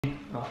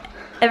know.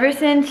 Ever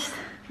since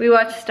we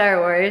watched Star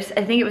Wars,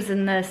 I think it was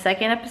in the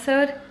second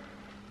episode,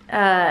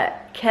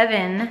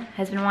 Kevin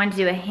has been wanting to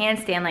do a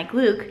handstand like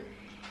Luke.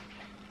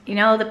 You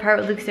know the part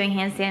where Luke's doing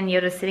handstand and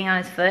Yoda's sitting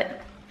on his foot?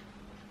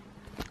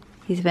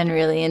 He's been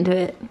really into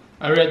it.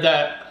 I read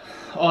that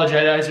all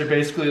Jedis are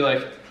basically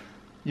like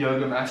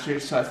yoga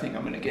masters, so I think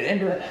I'm gonna get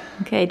into it.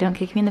 Okay, don't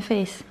kick me in the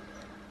face.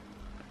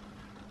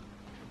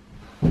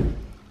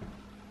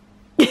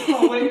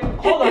 Oh wait,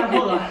 hold on.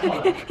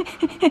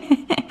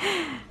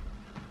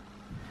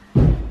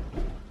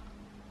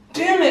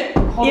 Damn it!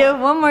 You have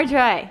one more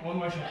try. One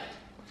more try.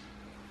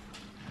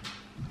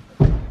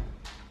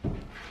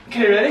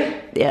 Okay, ready?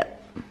 Yep.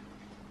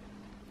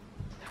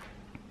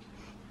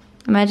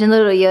 Imagine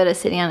little Yoda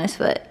sitting on his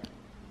foot.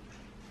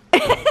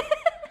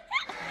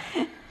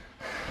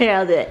 Here,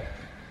 I'll do it.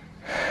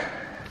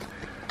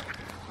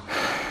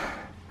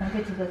 I'll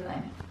get to this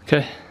line.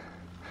 Okay.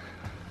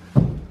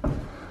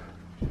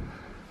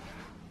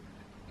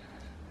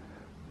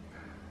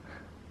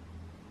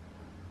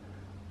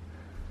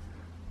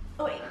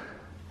 Oh, wait.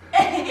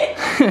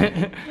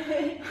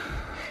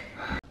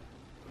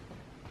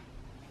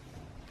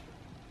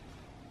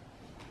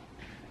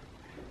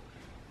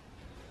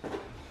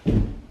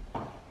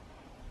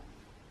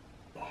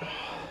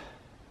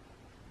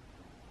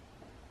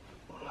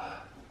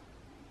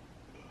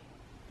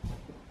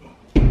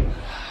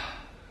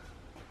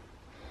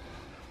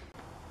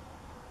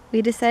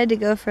 We decided to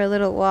go for a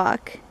little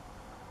walk,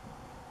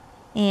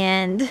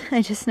 and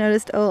I just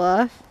noticed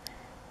Olaf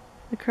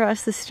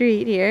across the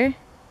street here.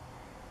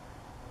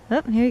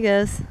 Oh, here he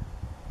goes.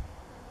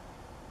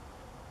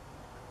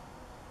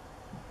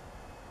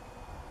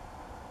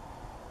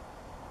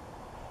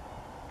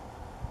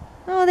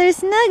 Oh, they're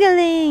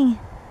snuggling.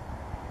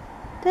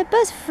 They're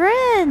best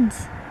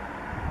friends.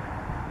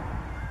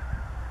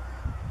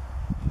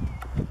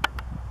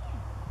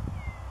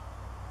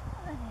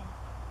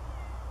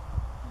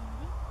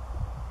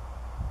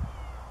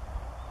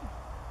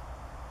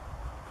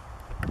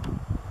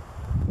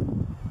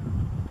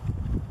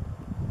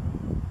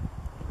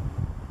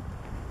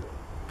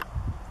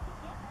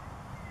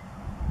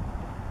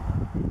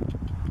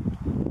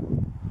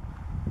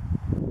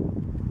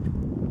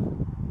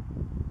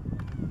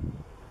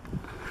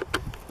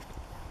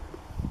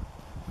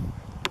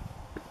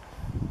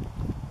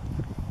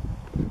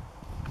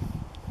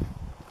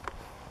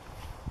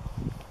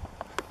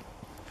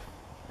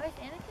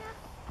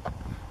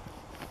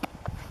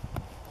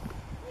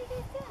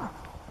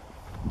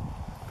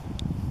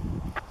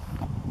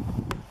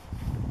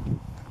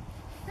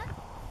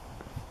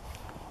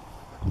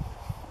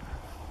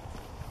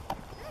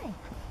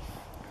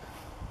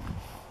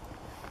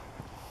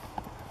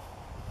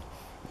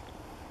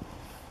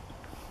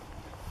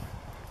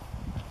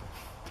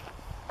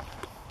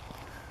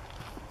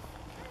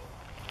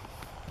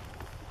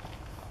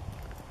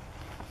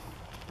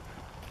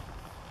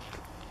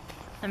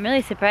 I'm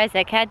really surprised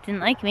that cat didn't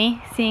like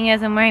me, seeing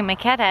as I'm wearing my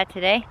cat hat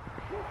today.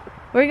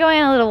 We're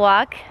going on a little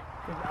walk.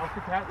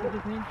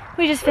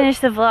 We just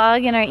finished the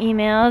vlog and our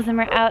emails, and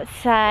we're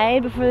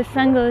outside before the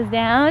sun goes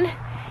down.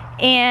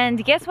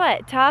 And guess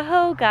what?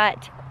 Tahoe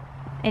got,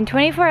 in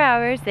 24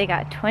 hours, they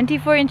got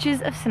 24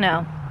 inches of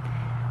snow.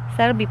 So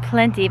that'll be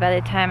plenty by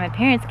the time my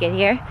parents get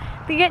here.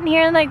 They're getting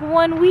here in like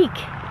 1 week.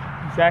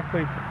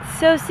 Exactly.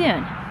 So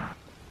soon.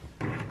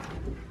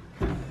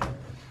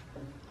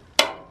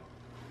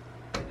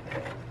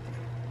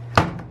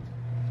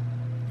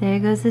 There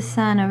goes the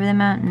sun over the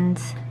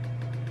mountains.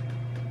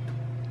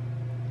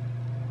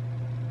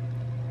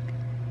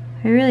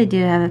 We really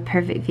do have a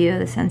perfect view of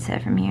the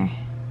sunset from here.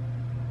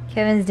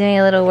 Kevin's doing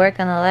a little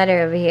work on the ladder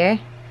over here,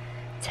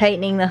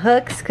 tightening the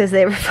hooks because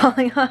they were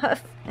falling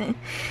off.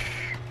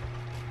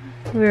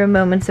 We were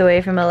moments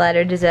away from a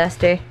ladder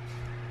disaster.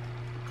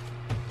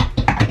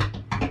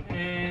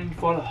 And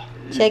voila.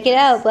 Check it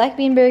out, black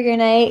bean burger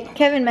night.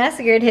 Kevin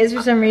massacred his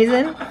for some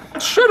reason.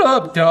 Shut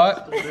up,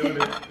 Dot.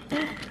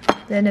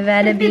 The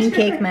Nevada Bean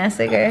Cake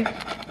Massacre.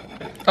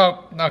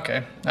 Oh,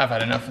 okay. I've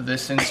had enough of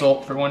this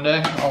insult for one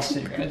day. I'll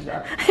see you guys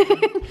out.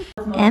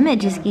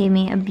 Emmett just gave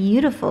me a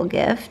beautiful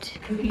gift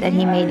that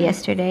he made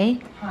yesterday.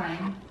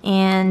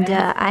 And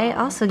I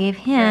also gave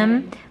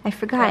him, I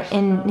forgot,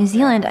 in New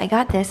Zealand I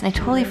got this and I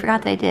totally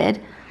forgot that I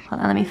did.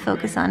 Hold on, let me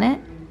focus on it.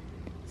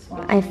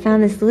 I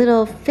found this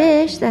little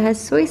fish that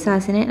has soy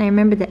sauce in it, and I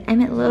remembered that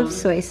Emmett loves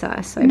soy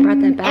sauce, so I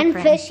brought that back for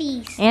him.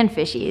 Fishies. And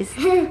fishies.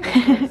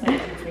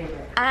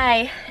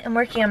 I am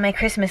working on my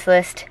Christmas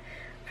list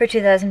for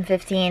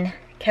 2015.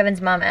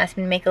 Kevin's mom asked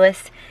me to make a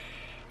list,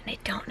 and I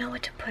don't know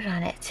what to put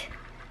on it.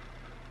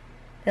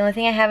 The only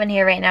thing I have in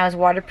here right now is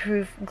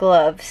waterproof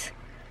gloves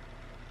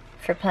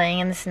for playing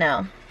in the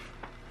snow,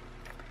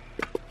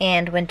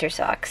 and winter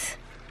socks.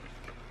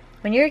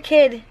 When you're a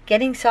kid,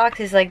 getting socks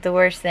is like the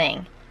worst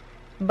thing,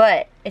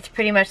 but it's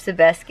pretty much the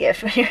best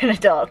gift when you're an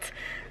adult.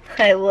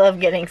 I love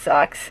getting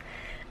socks.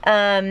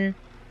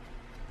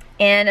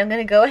 And I'm going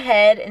to go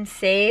ahead and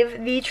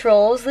save the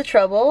trolls the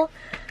trouble.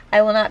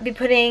 I will not be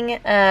putting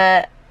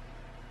that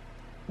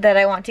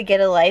I want to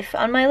get a life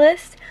on my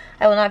list.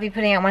 I will not be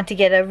putting I want to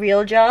get a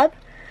real job.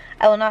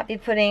 I will not be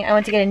putting, I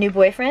went to get a new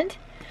boyfriend,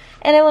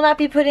 and I will not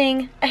be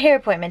putting a hair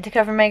appointment to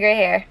cover my gray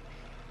hair.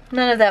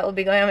 None of that will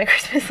be going on my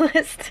Christmas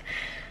list.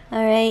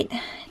 Alright,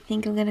 I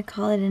think I'm gonna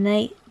call it a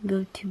night,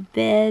 go to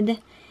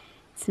bed.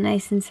 It's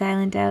nice and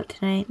silent out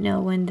tonight, no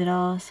wind at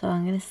all, so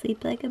I'm gonna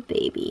sleep like a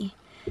baby.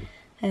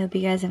 I hope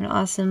you guys have an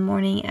awesome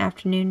morning,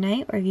 afternoon,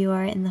 night, wherever you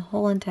are in the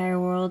whole entire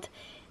world.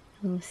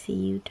 We'll see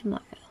you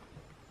tomorrow.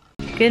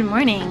 Good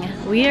morning.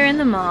 We are in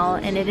the mall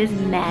and it is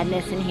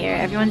madness in here.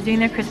 Everyone's doing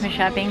their Christmas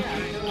shopping.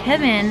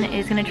 Kevin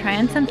is gonna try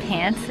on some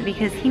pants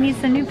because he needs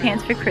some new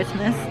pants for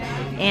Christmas,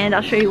 and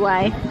I'll show you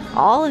why.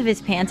 All of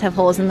his pants have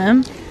holes in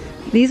them.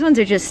 These ones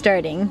are just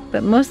starting,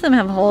 but most of them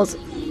have holes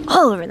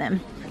all over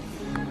them.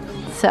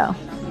 So,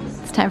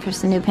 it's time for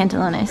some new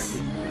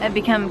pantalones. I've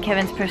become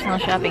Kevin's personal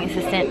shopping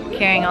assistant,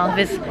 carrying all of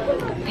his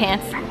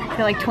pants. He's got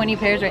like 20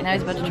 pairs right now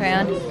he's about to try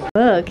on.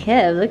 Whoa,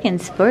 Kev, looking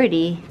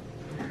sporty.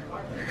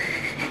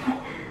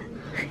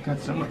 Got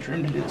so much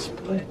room to do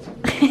splits.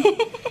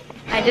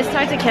 I just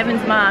talked to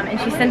Kevin's mom and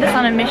she sent us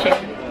on a mission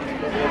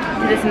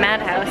to this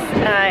madhouse.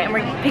 And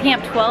we're picking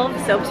up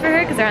 12 soaps for her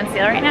because they're on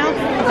sale right now.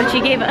 But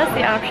she gave us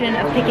the option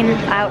of picking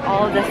out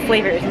all of the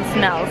flavors and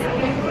smells.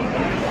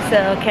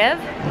 So Kev,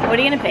 what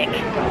are you gonna pick?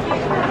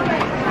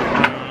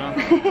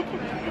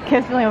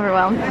 Kev's feeling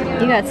overwhelmed.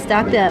 You got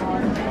stocked up.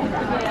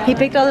 He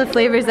picked all the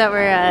flavors that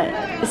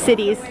were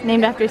cities,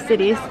 named after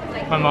cities.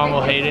 My mom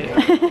will hate it.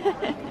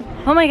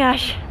 Oh my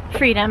gosh,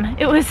 freedom.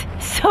 It was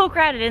so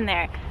crowded in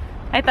there.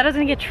 I thought I was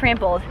gonna get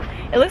trampled.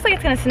 It looks like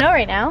it's gonna snow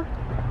right now.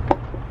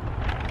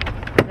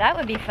 That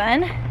would be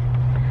fun.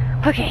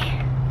 Okay,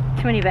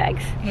 too many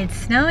bags. It's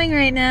snowing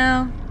right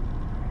now.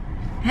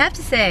 I have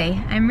to say,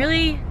 I'm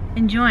really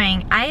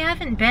enjoying, I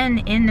haven't been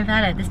in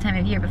Nevada at this time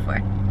of year before.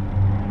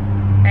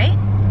 Right?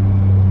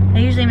 I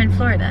usually am in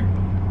Florida.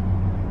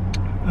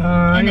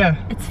 And yeah.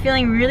 It's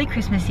feeling really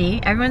Christmassy.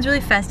 Everyone's really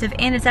festive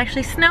and it's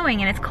actually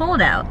snowing and it's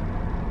cold out.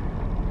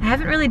 I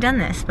haven't really done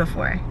this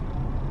before.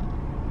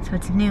 So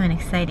it's new and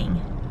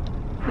exciting.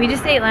 We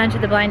just ate lunch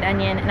at the Blind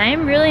Onion and I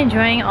am really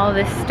enjoying all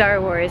this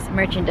Star Wars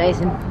merchandise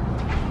and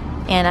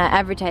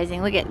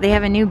advertising. Look at, they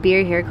have a new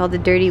beer here called the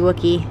Dirty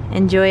Wookiee.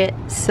 Enjoy it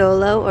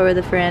solo or with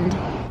a friend.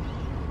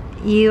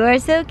 You are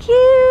so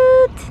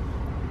cute.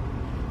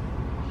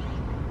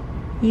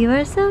 You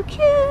are so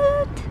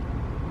cute.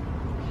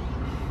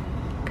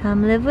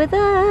 Come live with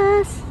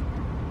us.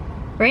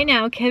 Right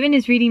now, Kevin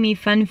is reading me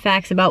fun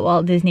facts about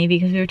Walt Disney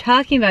because we were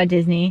talking about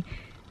Disney.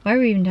 Why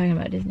were we even talking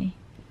about Disney?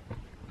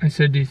 I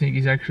said, do you think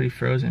he's actually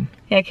frozen?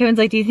 Yeah, Kevin's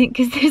like, do you think,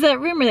 because there's that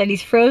rumor that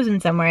he's frozen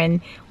somewhere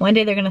and one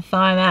day they're gonna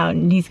thaw him out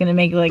and he's gonna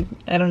make like,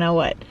 I don't know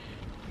what.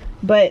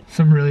 But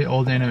some really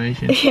old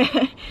animation.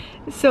 Yeah,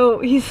 so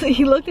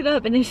he looked it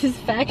up and there's this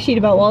fact sheet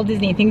about Walt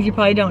Disney, things you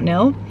probably don't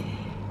know.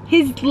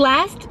 His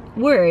last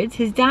words,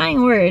 his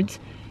dying words,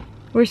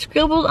 were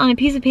scribbled on a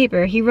piece of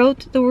paper. He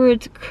wrote the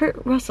words Kurt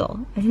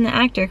Russell, as in the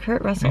actor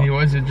Kurt Russell. And he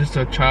was just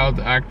a child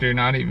actor,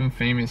 not even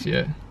famous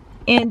yet.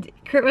 And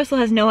Kurt Russell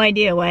has no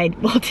idea why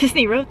Walt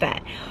Disney wrote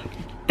that.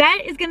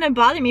 That is gonna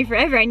bother me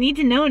forever. I need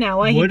to know now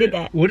why he did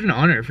that. What an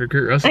honor for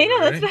Kurt Russell. I know,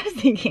 right? that's what I was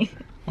thinking.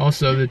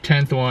 Also, the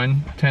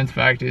 10th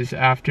fact is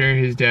after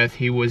his death,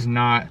 he was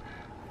not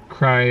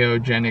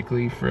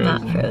cryogenically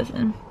frozen. Not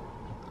frozen.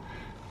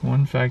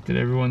 One fact that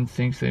everyone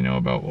thinks they know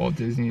about Walt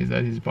Disney is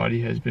that his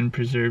body has been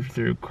preserved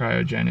through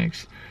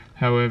cryogenics.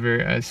 However,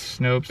 as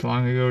Snopes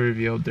long ago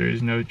revealed, there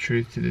is no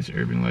truth to this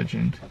urban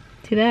legend.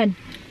 Too bad.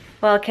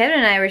 While Kevin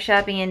and I were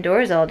shopping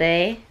indoors all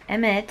day,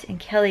 Emmett and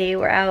Kelly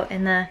were out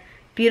in the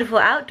beautiful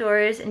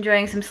outdoors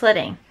enjoying some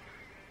sledding.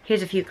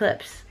 Here's a few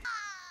clips.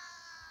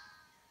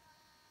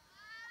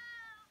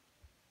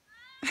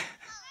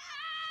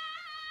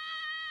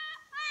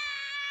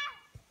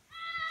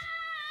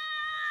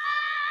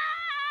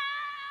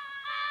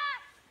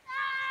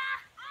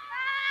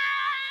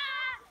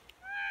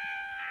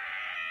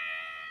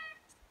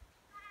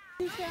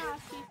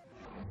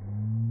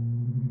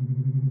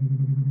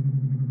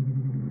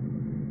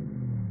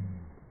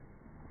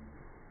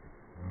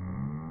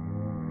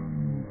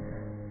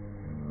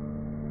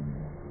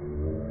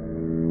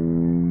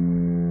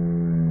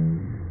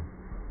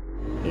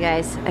 You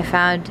guys, I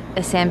found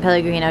a San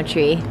Pellegrino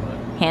tree.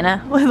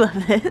 Hannah would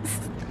love this.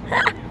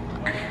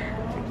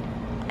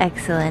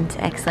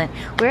 Excellent, excellent.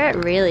 We're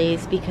at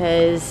Rayleigh's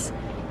because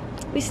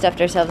we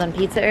stuffed ourselves on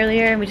pizza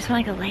earlier and we just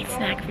want like a light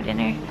snack for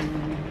dinner.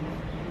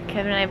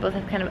 Kevin and I both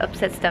have kind of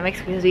upset stomachs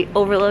because we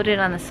overloaded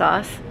on the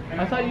sauce.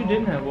 I thought you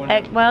didn't have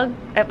one. Well,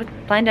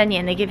 at Blind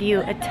Onion, they give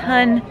you a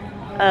ton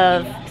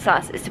of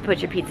sauces to put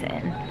your pizza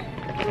in.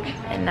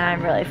 And now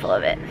I'm really full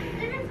of it.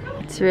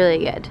 It's really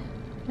good.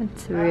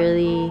 It's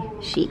really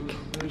chic.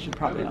 We should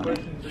probably not.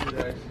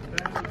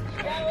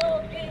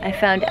 I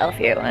found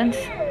elfier ones.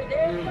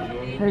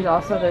 There's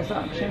also this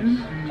option.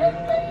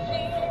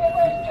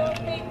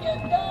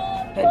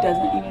 That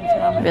doesn't even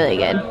fit on my Really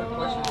good.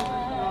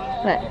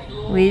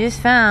 What? We just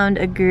found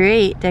a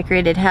great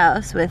decorated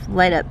house with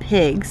light up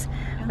pigs.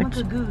 I want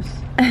a goose.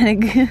 And a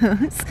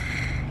goose.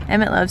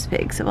 Emmett loves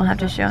pigs, so we'll have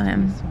to show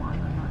him.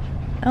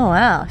 Oh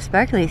wow,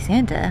 sparkly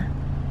Santa.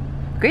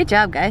 Great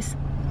job, guys.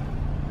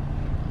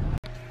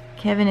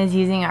 Kevin is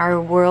using our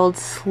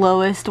world's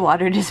slowest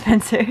water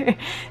dispenser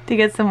to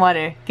get some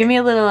water. Give me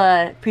a little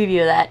preview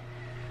of that.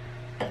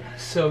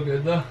 So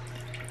good though.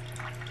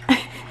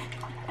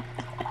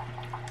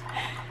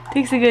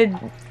 Takes a good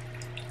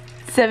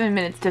 7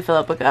 minutes to fill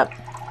up a cup.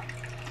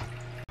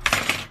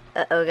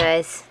 Uh-oh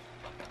guys,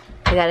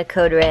 we got a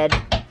code red.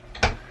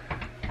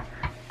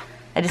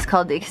 I just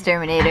called the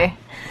exterminator.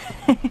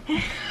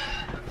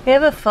 We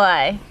have a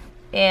fly,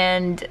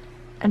 and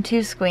I'm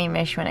too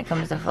squeamish when it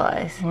comes to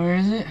flies. Where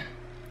is it?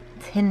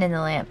 It's hidden in the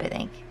lamp, I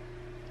think.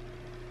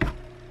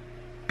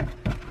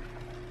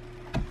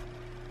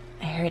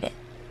 I heard it.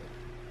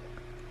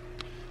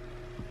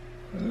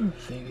 I don't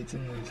think it's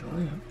in this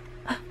lamp.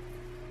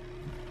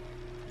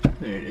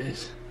 There it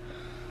is.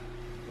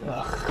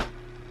 Ugh.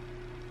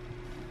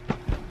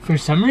 For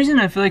some reason,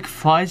 I feel like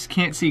flies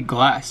can't see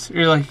glass,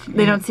 or like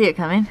They don't see it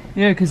coming?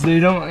 Yeah, because they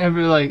don't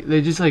ever like.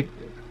 They just like,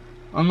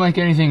 unlike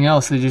anything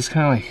else, they just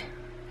kind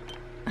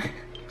of like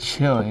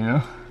chill, you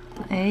know.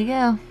 There you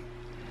go.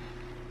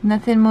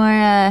 Nothing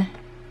more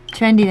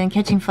trendy than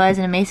catching flies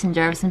in a mason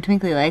jar with some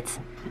twinkly lights.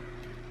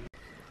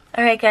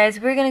 Alright guys,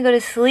 we're gonna go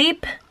to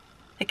sleep.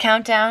 The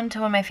countdown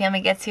to when my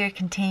family gets here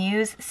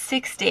continues.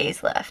 6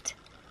 days left.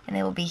 And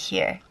they will be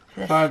here for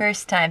the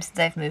first time since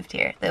I've moved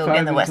here. They will be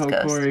on the West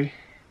Coast. Corey.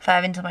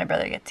 5 until my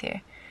brother gets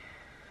here.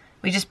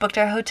 We just booked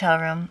our hotel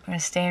room. We're gonna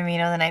stay in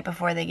Reno the night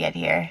before they get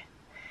here,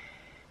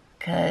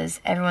 because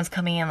everyone's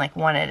coming in like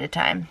one at a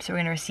time. So we're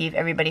gonna receive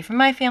everybody from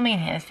my family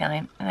and Hannah's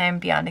family, and I'm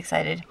beyond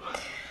excited.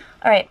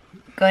 Alright,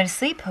 going to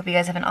sleep. Hope you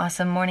guys have an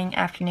awesome morning,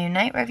 afternoon,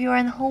 night, wherever you are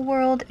in the whole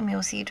world, and we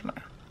will see you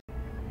tomorrow.